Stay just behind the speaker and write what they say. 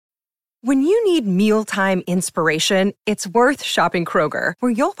When you need mealtime inspiration, it's worth shopping Kroger,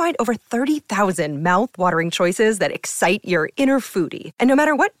 where you'll find over 30,000 mouth-watering choices that excite your inner foodie. And no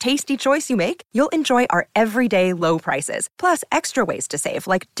matter what tasty choice you make, you'll enjoy our everyday low prices, plus extra ways to save,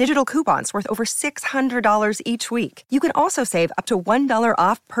 like digital coupons worth over $600 each week. You can also save up to $1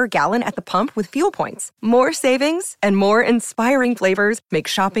 off per gallon at the pump with fuel points. More savings and more inspiring flavors make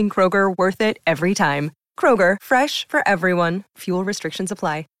shopping Kroger worth it every time. Kroger, fresh for everyone. Fuel restrictions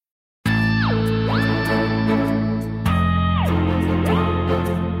apply.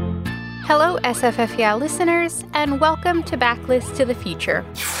 Hello, SFF listeners, and welcome to Backlist to the Future,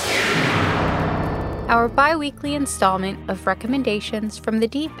 our bi-weekly installment of recommendations from the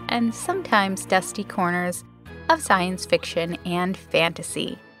deep and sometimes dusty corners of science fiction and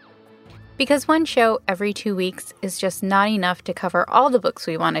fantasy. Because one show every 2 weeks is just not enough to cover all the books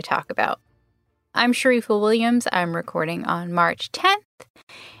we want to talk about. I'm Sharifa Williams. I'm recording on March 10th,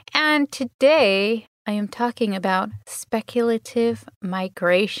 and today I am talking about speculative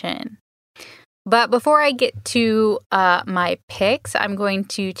migration. But before I get to my picks, I'm going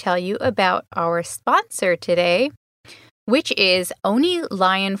to tell you about our sponsor today, which is Oni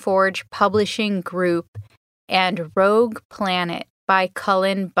Lionforge Publishing Group and Rogue Planet by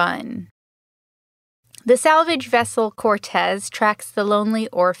Cullen Bunn. The salvage vessel Cortez tracks the lonely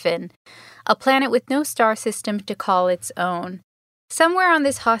orphan, a planet with no star system to call its own. Somewhere on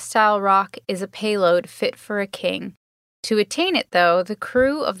this hostile rock is a payload fit for a king. To attain it, though, the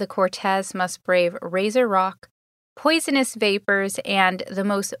crew of the Cortez must brave Razor Rock, poisonous vapors, and the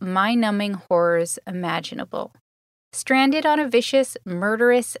most mind-numbing horrors imaginable. Stranded on a vicious,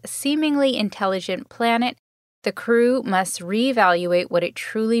 murderous, seemingly intelligent planet, the crew must reevaluate what it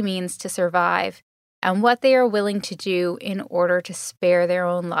truly means to survive and what they are willing to do in order to spare their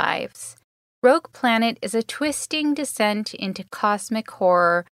own lives. Rogue Planet is a twisting descent into cosmic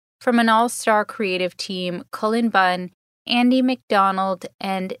horror from an all-star creative team, Cullen Bunn, Andy McDonald,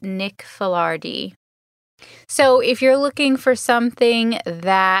 and Nick Filardi. So if you're looking for something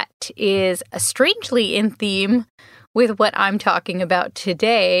that is strangely in theme with what I'm talking about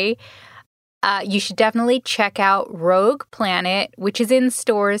today, you should definitely check out Rogue Planet, which is in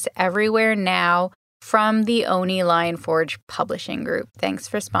stores everywhere now from the Oni Lionforge Publishing Group. Thanks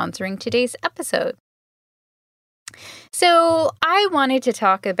for sponsoring today's episode. So I wanted to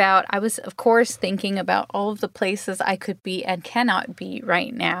talk about, I was, of course, thinking about all of the places I could be and cannot be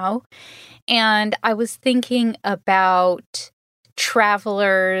right now. And I was thinking about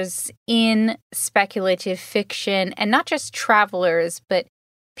travelers in speculative fiction, and not just travelers, but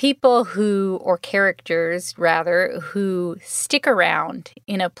people who, or characters rather, who stick around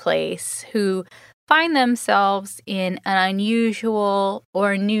in a place, who find themselves in an unusual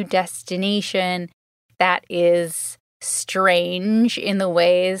or new destination that is strange in the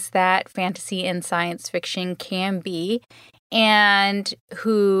ways that fantasy and science fiction can be, and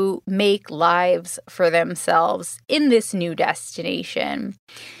who make lives for themselves in this new destination.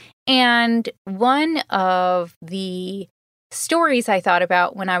 And one of the stories I thought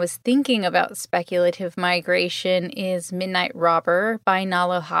about when I was thinking about speculative migration is Midnight Robber by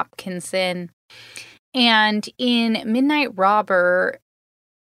Nalo Hopkinson. And in Midnight Robber,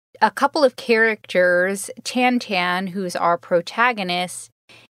 a couple of characters, Tan, who's our protagonist,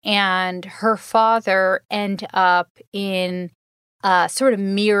 and her father end up in a sort of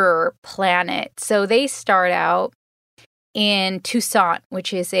mirror planet. So they start out in Toussaint,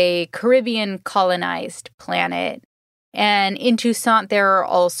 which is a Caribbean colonized planet. And in Toussaint, there are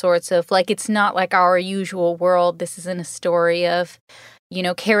all sorts of, it's not like our usual world. This isn't a story of,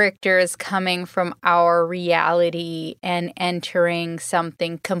 characters coming from our reality and entering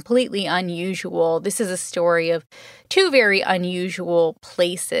something completely unusual. This is a story of two very unusual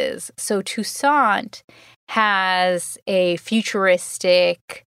places. So Toussaint has a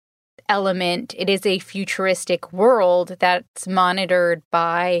futuristic element. It is a futuristic world that's monitored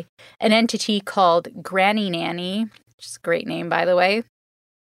by an entity called Granny Nanny, which is a great name, by the way.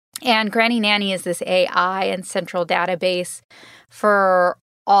 And Granny Nanny is this AI and central database for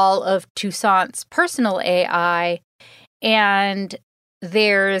all of Toussaint's personal AI. And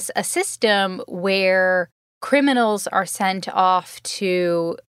there's a system where criminals are sent off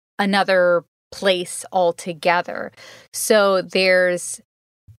to another place altogether. So there's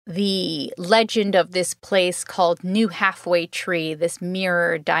the legend of this place called New Halfway Tree, this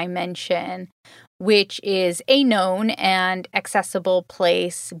mirror dimension, which is a known and accessible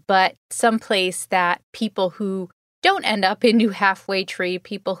place, but some place that people who don't end up in New Halfway Tree,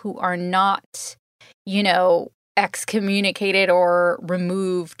 people who are not, excommunicated or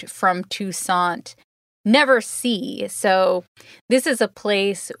removed from Toussaint, never see. So this is a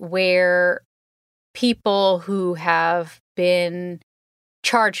place where people who have been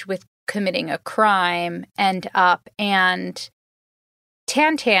charged with committing a crime end up, and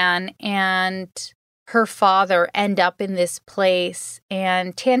Tantan and her father end up in this place,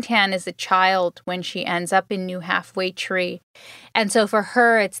 and Tantan is a child when she ends up in New Halfway Tree. And so for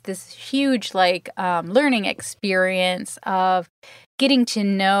her, it's this huge learning experience of getting to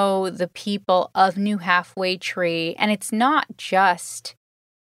know the people of New Halfway Tree. And it's not just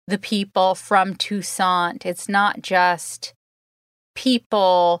the people from Toussaint. It's not just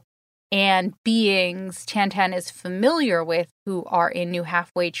people and beings Tantan is familiar with who are in New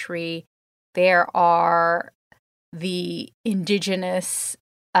Halfway Tree. There are the indigenous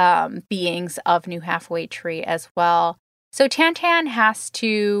beings of New Halfway Tree as well. So Tantan has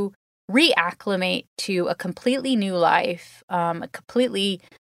to reacclimate to a completely new life, a completely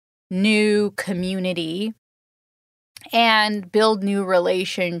new community, and build new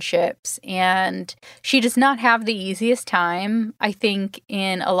relationships. And she does not have the easiest time. I think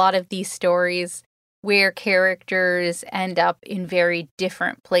in a lot of these stories where characters end up in very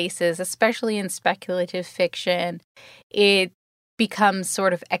different places, especially in speculative fiction, it becomes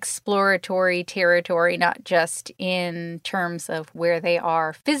sort of exploratory territory, not just in terms of where they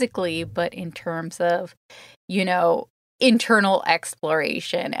are physically, but in terms of, internal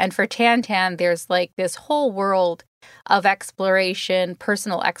exploration. And for Tantan, there's this whole world of exploration,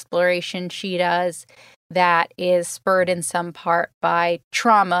 personal exploration she does that is spurred in some part by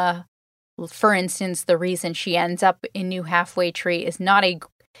trauma. For instance, the reason she ends up in New Halfway Tree is not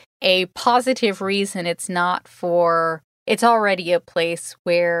a positive reason. It's already a place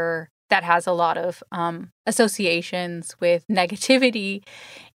where that has a lot of associations with negativity.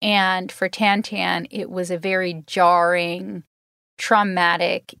 And for Tantan, it was a very jarring,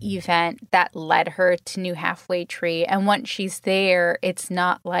 traumatic event that led her to New Halfway Tree. And once she's there, it's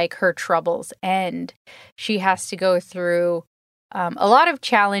not like her troubles end. She has to go through a lot of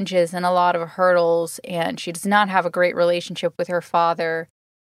challenges and a lot of hurdles, and she does not have a great relationship with her father.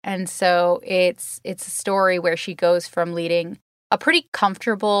 And so it's a story where she goes from leading a pretty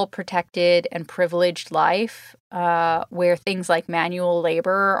comfortable, protected, and privileged life, where things like manual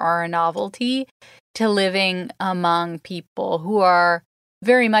labor are a novelty, to living among people who are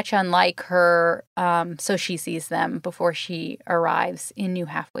very much unlike her, so she sees them before she arrives in New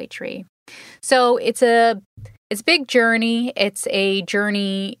Halfway Tree. So it's a big journey. It's a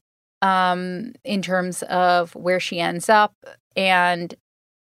journey in terms of where she ends up, and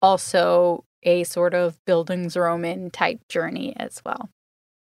also a sort of Bildungsroman type journey as well.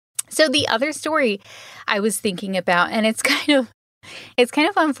 So the other story I was thinking about, and it's kind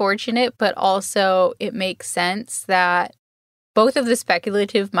of unfortunate, but also it makes sense that both of the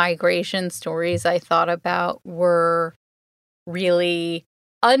speculative migration stories I thought about were really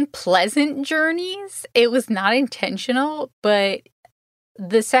unpleasant journeys. It was not intentional, but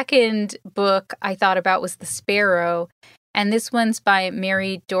the second book I thought about was The Sparrow, and this one's by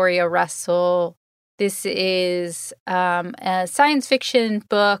Mary Doria Russell. This is a science fiction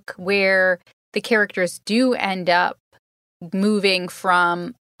book where the characters do end up moving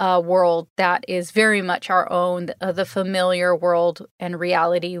from a world that is very much our own, the familiar world and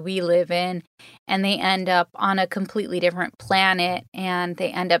reality we live in, and they end up on a completely different planet, and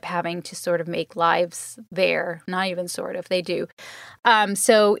they end up having to sort of make lives there. Not even sort of, they do.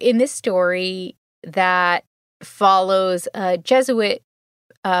 So in this story that follows a Jesuit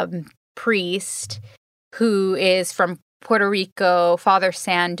priest who is from Puerto Rico, Father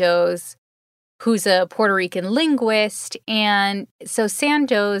Sandoz, who's a Puerto Rican linguist. And so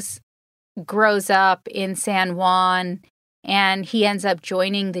Sandoz grows up in San Juan, and he ends up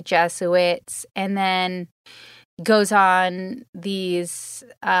joining the Jesuits, and then goes on these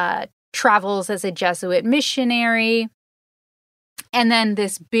travels as a Jesuit missionary. And then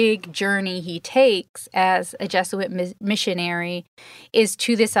this big journey he takes as a Jesuit missionary is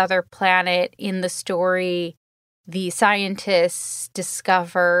to this other planet. In the story, the scientists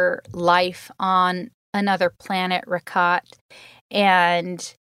discover life on another planet, Rakat.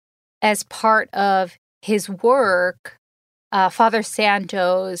 And as part of his work, Father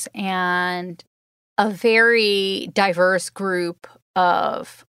Sandoz and a very diverse group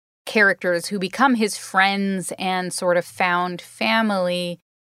of characters who become his friends and sort of found family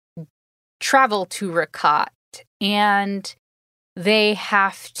travel to Rakat, and they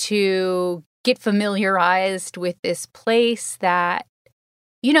have to get familiarized with this place that,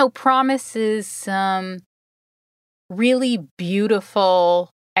 promises some really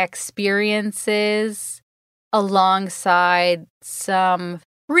beautiful experiences alongside some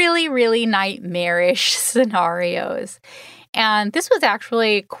really, really nightmarish scenarios. And this was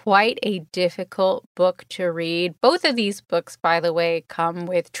actually quite a difficult book to read. Both of these books, by the way, come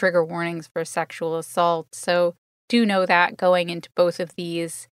with trigger warnings for sexual assault. So do know that going into both of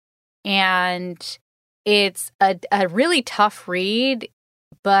these. And it's a really tough read,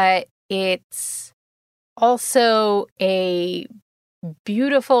 but it's also a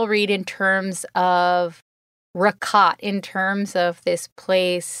beautiful read in terms of Rakat, in terms of this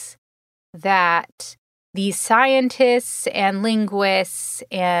place that these scientists and linguists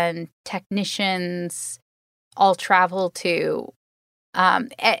and technicians all travel to.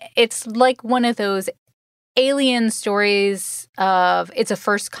 It's like one of those alien stories it's a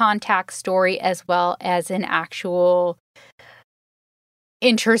first contact story as well as an actual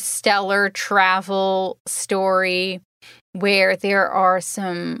interstellar travel story where there are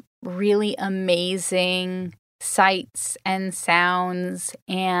some really amazing sights and sounds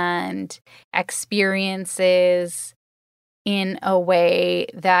and experiences in a way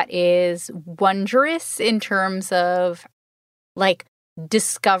that is wondrous in terms of like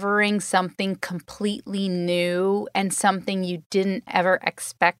discovering something completely new and something you didn't ever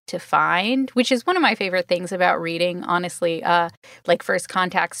expect to find, which is one of my favorite things about reading, honestly, like first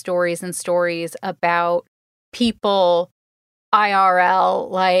contact stories and stories about people IRL,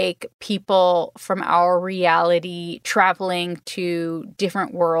 like people from our reality traveling to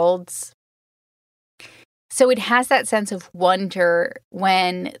different worlds. So it has that sense of wonder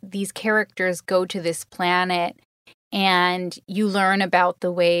when these characters go to this planet and you learn about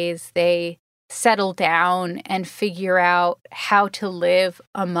the ways they settle down and figure out how to live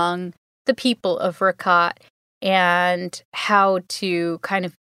among the people of Rakat and how to kind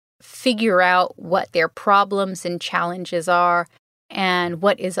of figure out what their problems and challenges are and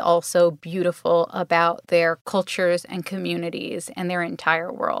what is also beautiful about their cultures and communities and their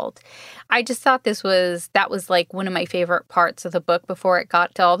entire world. I just thought that was like one of my favorite parts of the book before it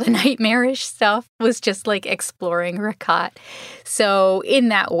got to all the nightmarish stuff, was just like exploring Rakat. So in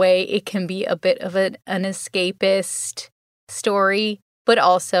that way, it can be a bit of an escapist story, but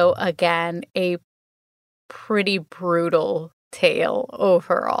also, again, a pretty brutal tale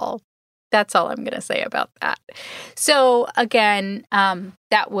overall. That's all I'm going to say about that. So again,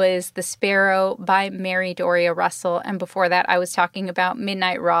 that was The Sparrow by Mary Doria Russell. And before that, I was talking about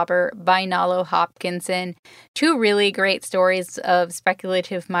Midnight Robber by Nalo Hopkinson. Two really great stories of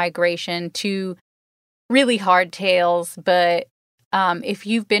speculative migration, two really hard tales. But if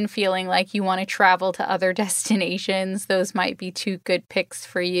you've been feeling like you want to travel to other destinations, those might be two good picks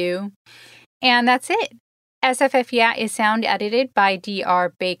for you. And that's it. SFF Yeah is sound edited by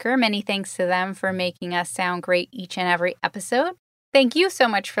D.R. Baker. Many thanks to them for making us sound great each and every episode. Thank you so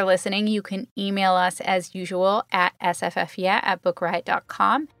much for listening. You can email us as usual at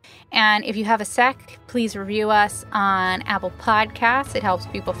sffyeah@bookriot.com. And if you have a sec, please review us on Apple Podcasts. It helps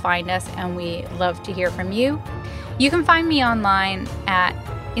people find us, and we love to hear from you. You can find me online at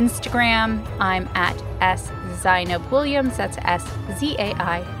Instagram. I'm at @SZainab Williams. That's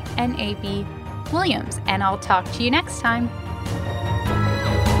SZainab Williams. And I'll talk to you next time.